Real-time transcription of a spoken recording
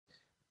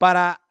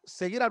para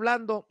seguir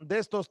hablando de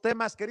estos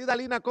temas. Querida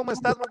Lina, ¿cómo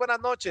estás? Muy buenas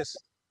noches.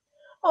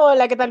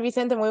 Hola, ¿qué tal,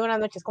 Vicente? Muy buenas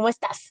noches. ¿Cómo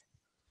estás?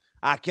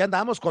 Aquí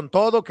andamos con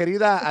todo,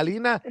 querida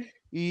Alina.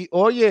 Y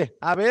oye,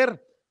 a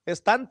ver,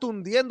 están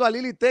tundiendo a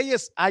Lili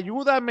Telles.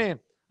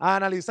 Ayúdame a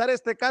analizar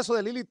este caso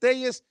de Lili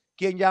Telles,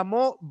 quien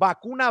llamó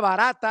vacuna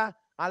barata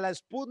a la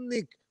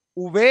Sputnik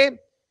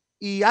V.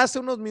 Y hace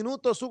unos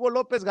minutos Hugo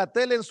López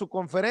Gatell en su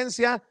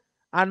conferencia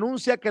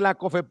anuncia que la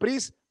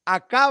COFEPRIS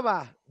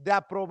acaba de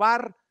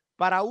aprobar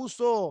para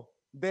uso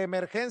de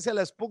emergencia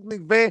la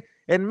Sputnik V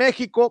en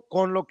México,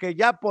 con lo que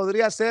ya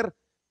podría ser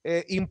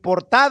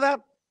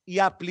importada y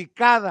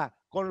aplicada,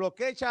 con lo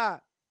que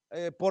echa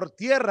por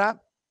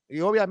tierra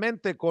y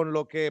obviamente con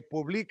lo que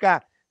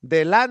publica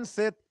The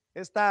Lancet,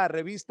 esta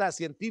revista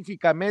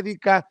científica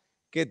médica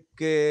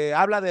que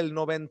habla del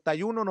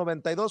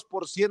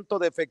 91-92%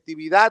 de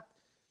efectividad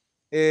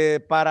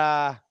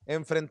para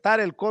enfrentar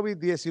el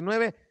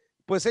COVID-19,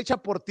 pues echa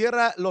por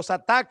tierra los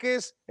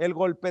ataques, el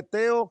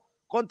golpeteo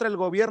contra el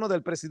gobierno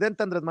del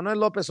presidente Andrés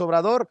Manuel López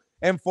Obrador,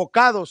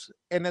 enfocados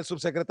en el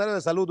subsecretario de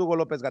Salud, Hugo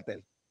López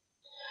Gatell.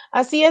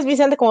 Así es,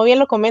 Vicente, como bien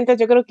lo comentas,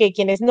 yo creo que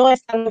quienes no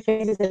están muy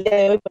felices el día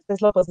de hoy, pues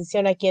es la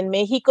oposición aquí en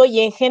México y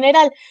en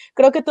general,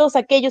 creo que todos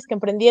aquellos que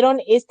emprendieron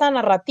esta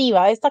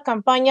narrativa, esta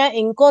campaña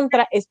en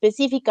contra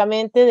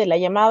específicamente de la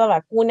llamada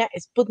vacuna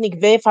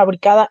Sputnik V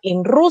fabricada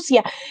en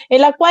Rusia,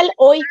 en la cual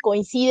hoy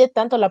coincide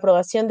tanto la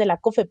aprobación de la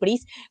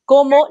COFEPRIS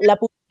como la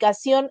publicación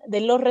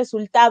de los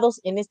resultados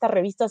en esta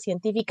revista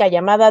científica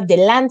llamada The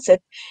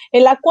Lancet,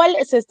 en la cual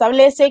se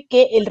establece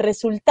que el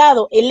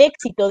resultado, el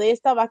éxito de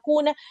esta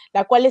vacuna,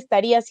 la cual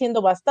estaría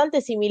siendo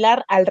bastante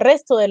similar al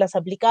resto de las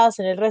aplicadas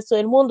en el resto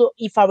del mundo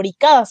y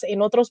fabricadas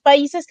en otros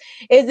países,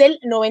 es del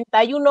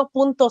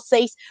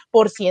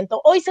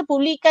 91.6%. Hoy se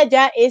publica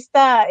ya este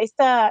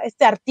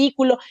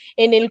artículo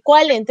en el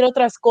cual, entre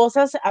otras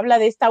cosas, habla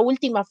de esta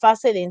última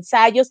fase de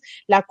ensayos,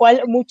 la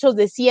cual muchos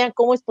decían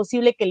cómo es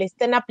posible que le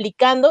estén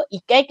aplicando, y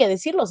que hay que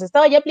decirlo, se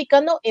estaba ya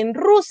aplicando en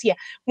Rusia.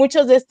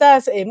 Muchas de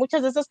estas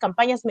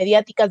campañas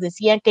mediáticas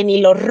decían que ni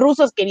los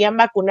rusos querían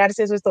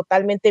vacunarse. Eso es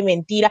totalmente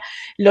mentira.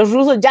 Los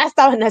rusos ya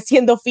estaban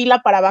haciendo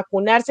fila para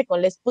vacunarse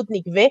con la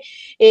Sputnik V.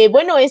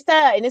 Bueno,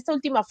 en esta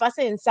última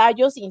fase de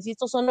ensayos,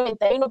 insisto, son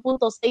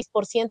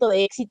 91.6%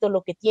 de éxito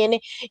lo que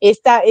tiene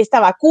esta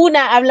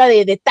vacuna. Habla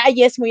de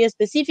detalles muy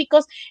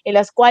específicos en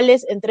las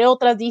cuales, entre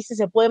otras, dice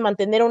se puede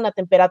mantener una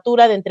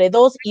temperatura de entre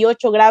 2 y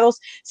 8 grados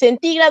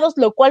centígrados,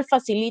 lo cual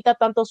facilita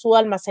tanto su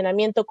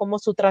almacenamiento como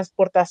su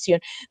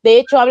transportación. De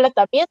hecho, habla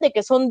también de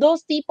que son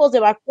dos tipos de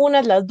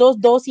vacunas, las dos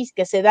dosis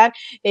que se dan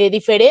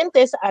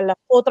diferentes a las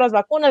otras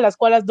vacunas, las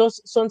cuales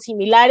dos son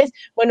similares.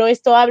 Bueno,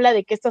 esto habla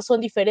de que estas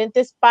son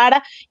diferentes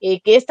para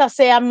que esta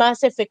sea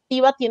más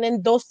efectiva.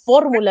 Tienen dos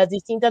fórmulas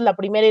distintas, la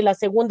primera y la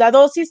segunda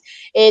dosis.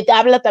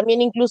 Habla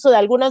también incluso de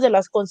algunas de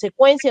las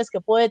consecuencias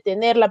que puede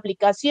tener la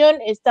aplicación,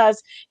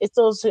 estas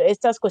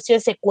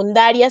cuestiones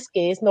secundarias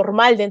que es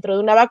normal dentro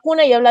de una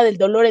vacuna, y habla del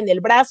dolor en el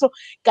brazo,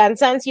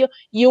 cansancio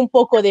y un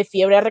poco de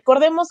fiebre.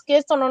 Recordemos que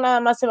esto no nada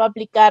más se va a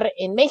aplicar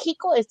en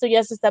México, esto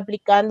ya se está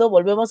aplicando,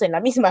 volvemos, en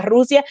la misma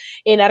Rusia,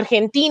 en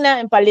Argentina,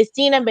 en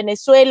Palestina, en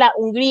Venezuela,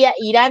 Hungría,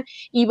 Irán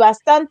y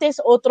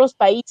bastantes otros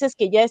países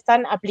que ya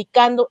están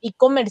aplicando y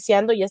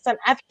comerciando, ya están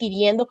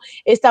adquiriendo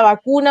esta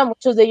vacuna.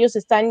 Muchos de ellos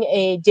están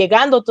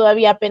llegando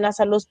todavía apenas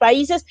a los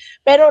países,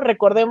 pero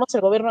recordemos,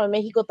 el gobierno de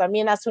México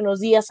también hace unos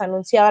días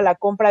anunciaba la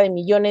compra de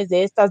millones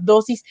de estas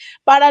dosis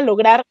para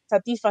lograr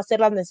satisfacer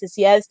las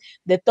necesidades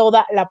de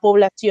toda la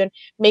población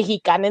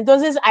mexicana.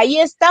 Entonces, ahí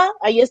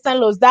están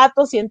los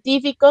datos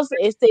científicos.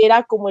 Este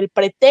era como el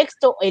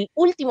pretexto, el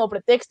último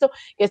pretexto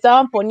que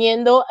estaban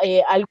poniendo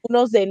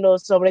algunos de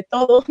los, sobre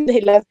todo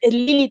de las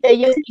Lili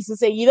Telles y sus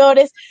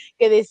seguidores,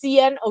 que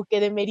decían o que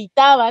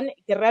demeritaban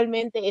que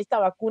realmente esta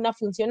vacuna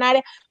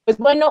funcionara. Pues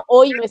bueno,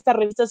 hoy esta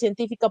revista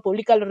científica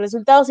publica los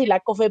resultados y la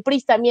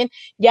COFEPRIS también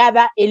ya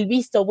da el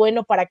visto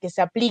bueno para que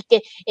se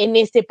aplique en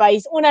este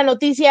país. Una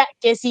noticia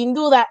que sin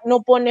duda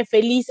no pone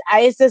feliz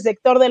a este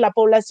sector de la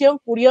población,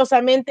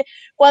 curiosamente,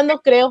 cuando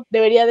creo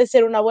debería de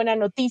ser una buena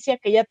noticia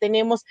que ya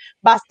tenemos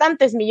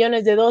bastantes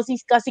millones de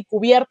dosis, casi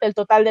cubierta el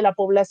total de la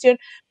población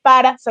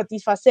para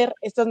satisfacer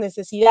estas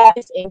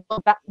necesidades en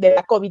contra de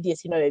la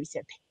COVID-19,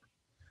 Vicente.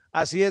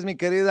 Así es, mi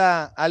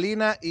querida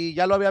Alina, y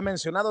ya lo había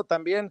mencionado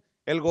también,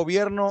 el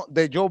gobierno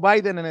de Joe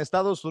Biden en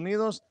Estados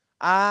Unidos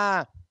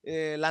ha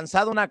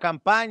lanzado una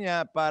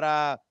campaña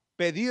para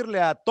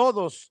pedirle a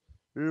todos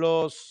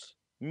los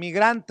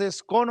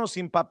migrantes con o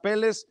sin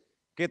papeles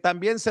que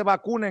también se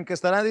vacunen, que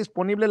estará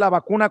disponible la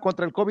vacuna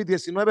contra el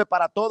COVID-19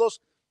 para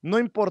todos, no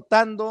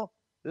importando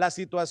la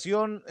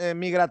situación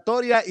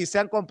migratoria, y se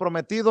han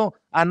comprometido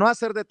a no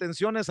hacer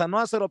detenciones, a no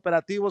hacer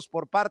operativos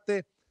por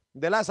parte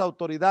de las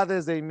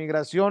autoridades de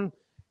inmigración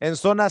en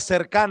zonas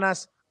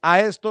cercanas a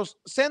estos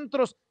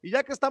centros. Y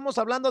ya que estamos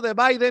hablando de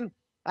Biden,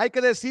 hay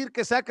que decir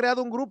que se ha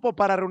creado un grupo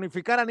para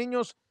reunificar a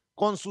niños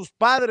con sus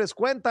padres.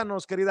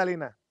 Cuéntanos, querida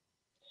Lina.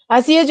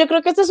 Así es, yo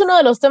creo que este es uno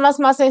de los temas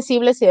más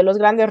sensibles y de los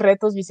grandes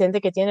retos,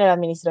 Vicente, que tiene la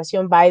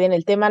administración Biden,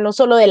 el tema no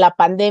solo de la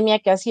pandemia,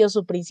 que ha sido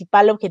su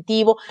principal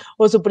objetivo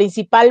o su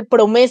principal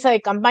promesa de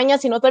campaña,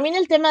 sino también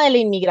el tema de la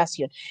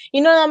inmigración.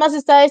 Y no nada más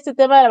está este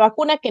tema de la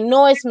vacuna, que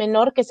no es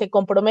menor, que se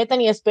comprometan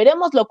y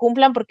esperemos lo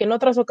cumplan, porque en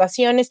otras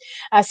ocasiones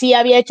así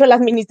había hecho la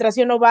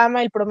administración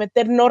Obama, el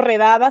prometer no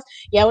redadas,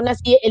 y aún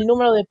así el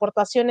número de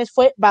deportaciones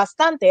fue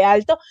bastante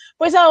alto.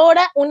 Pues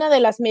ahora una de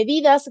las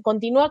medidas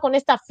continúa con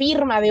esta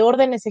firma de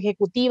órdenes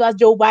ejecutivas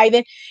Joe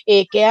Biden,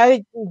 que ha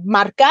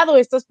marcado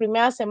estas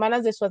primeras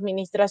semanas de su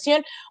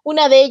administración.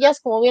 Una de ellas,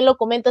 como bien lo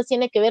comentas,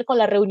 tiene que ver con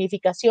la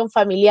reunificación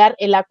familiar,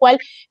 en la cual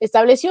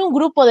estableció un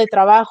grupo de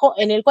trabajo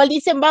en el cual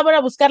dicen van a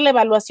buscar la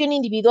evaluación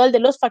individual de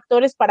los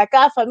factores para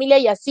cada familia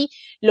y así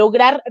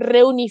lograr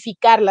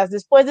reunificarlas.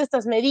 Después de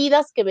estas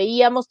medidas que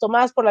veíamos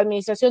tomadas por la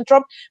administración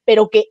Trump,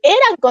 pero que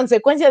eran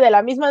consecuencia de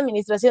la misma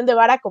administración de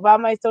Barack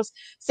Obama, estos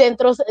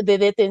centros de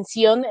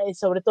detención,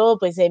 sobre todo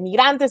pues de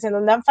migrantes, en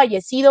donde han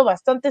fallecido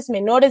bastantes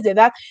menores de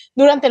edad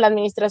durante la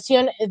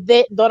administración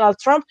de Donald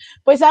Trump,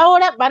 pues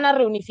ahora van a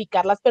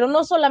reunificarlas. Pero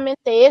no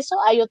solamente eso,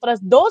 hay otras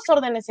dos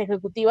órdenes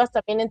ejecutivas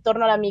también en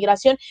torno a la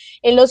migración,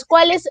 en los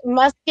cuales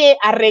más que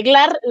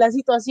arreglar la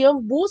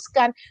situación,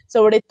 buscan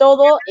sobre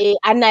todo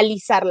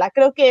analizarla.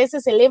 Creo que ese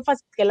es el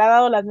énfasis que le ha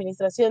dado la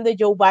administración de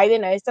Joe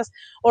Biden a estas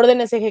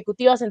órdenes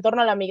ejecutivas en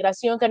torno a la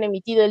migración que han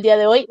emitido el día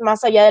de hoy,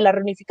 más allá de la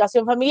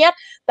reunificación familiar.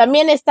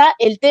 También está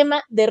el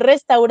tema de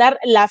restaurar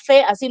la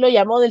fe, así lo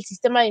llamó, del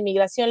sistema de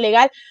inmigración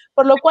legal,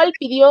 por lo cual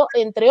pidió,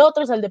 entre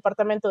otros, al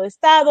Departamento de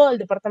Estado, al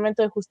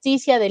Departamento de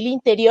Justicia, del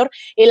Interior,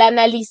 el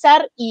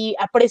analizar y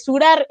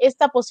apresurar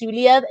esta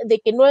posibilidad de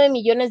que 9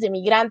 millones de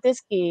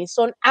migrantes que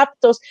son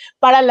aptos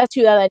para la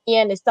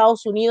ciudadanía en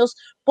Estados Unidos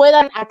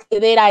puedan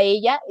acceder a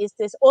ella.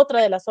 Esta es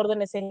otra de las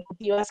órdenes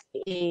ejecutivas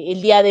que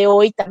el día de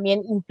hoy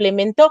también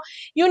implementó.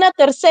 Y una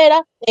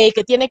tercera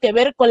que tiene que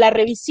ver con la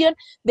revisión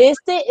de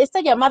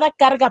esta llamada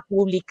carga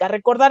pública.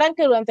 Recordarán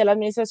que durante la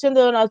administración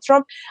de Donald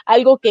Trump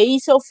algo que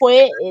hizo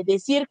fue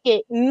decir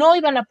que no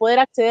iban a poder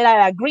acceder a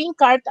la Green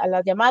Card, a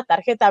la llamada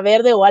tarjeta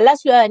verde o a la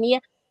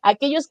ciudadanía,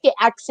 aquellos que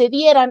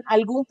accedieran a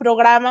algún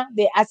programa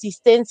de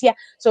asistencia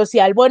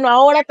social. Bueno,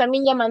 ahora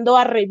también ya mandó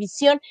a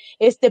revisión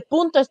este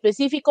punto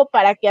específico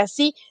para que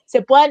así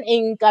se puedan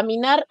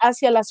encaminar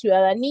hacia la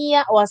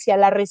ciudadanía o hacia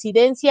la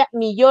residencia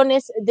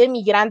millones de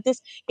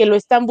migrantes que lo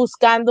están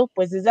buscando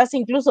pues desde hace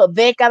incluso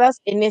décadas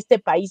en este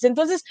país.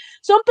 Entonces,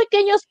 son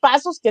pequeños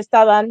pasos que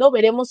está dando.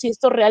 Veremos si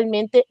esto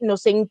realmente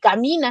nos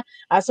encamina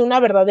hacia una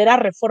verdadera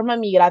reforma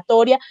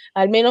migratoria.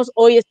 Al menos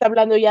hoy está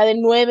hablando ya de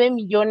 9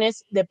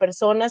 millones de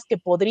personas que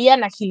podrían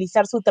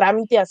agilizar su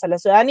trámite hacia la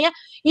ciudadanía,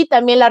 y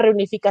también la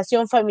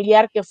reunificación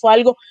familiar, que fue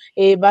algo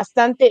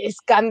bastante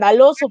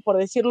escandaloso, por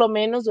decirlo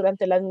menos,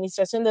 durante la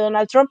administración de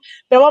Donald Trump.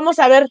 Pero vamos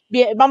a ver,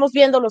 vamos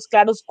viendo los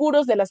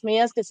claroscuros de las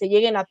medidas que se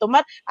lleguen a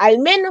tomar. Al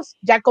menos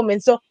ya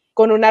comenzó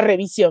con una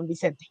revisión,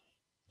 Vicente.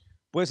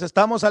 Pues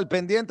estamos al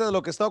pendiente de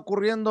lo que está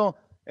ocurriendo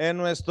en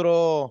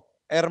nuestro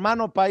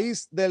hermano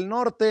país del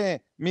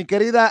norte, mi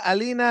querida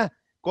Alina,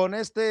 con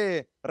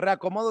este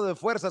reacomodo de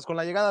fuerzas, con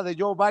la llegada de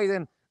Joe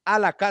Biden a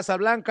la Casa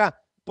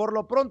Blanca. Por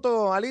lo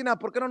pronto, Alina,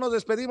 ¿por qué no nos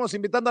despedimos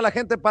invitando a la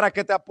gente para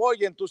que te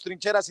apoye en tus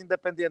trincheras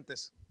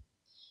independientes?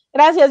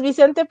 Gracias,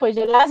 Vicente. Pues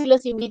yo las y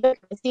los invito a que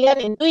me sigan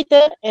en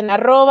Twitter, en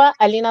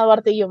 @Alina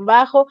Duarte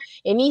 _,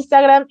 en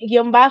Instagram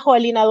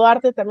 _Alina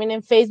Duarte, también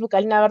en Facebook,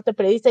 Alina Duarte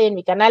Periodista, y en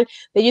mi canal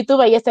de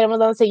YouTube. Ahí estaremos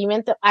dando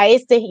seguimiento a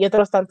este y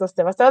otros tantos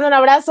temas. Te mando un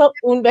abrazo,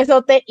 un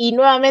besote y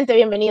nuevamente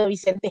bienvenido,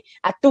 Vicente,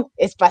 a tu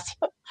espacio.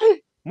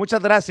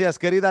 Muchas gracias,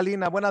 querida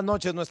Alina. Buenas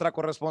noches, nuestra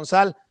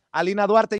corresponsal, Alina Duarte.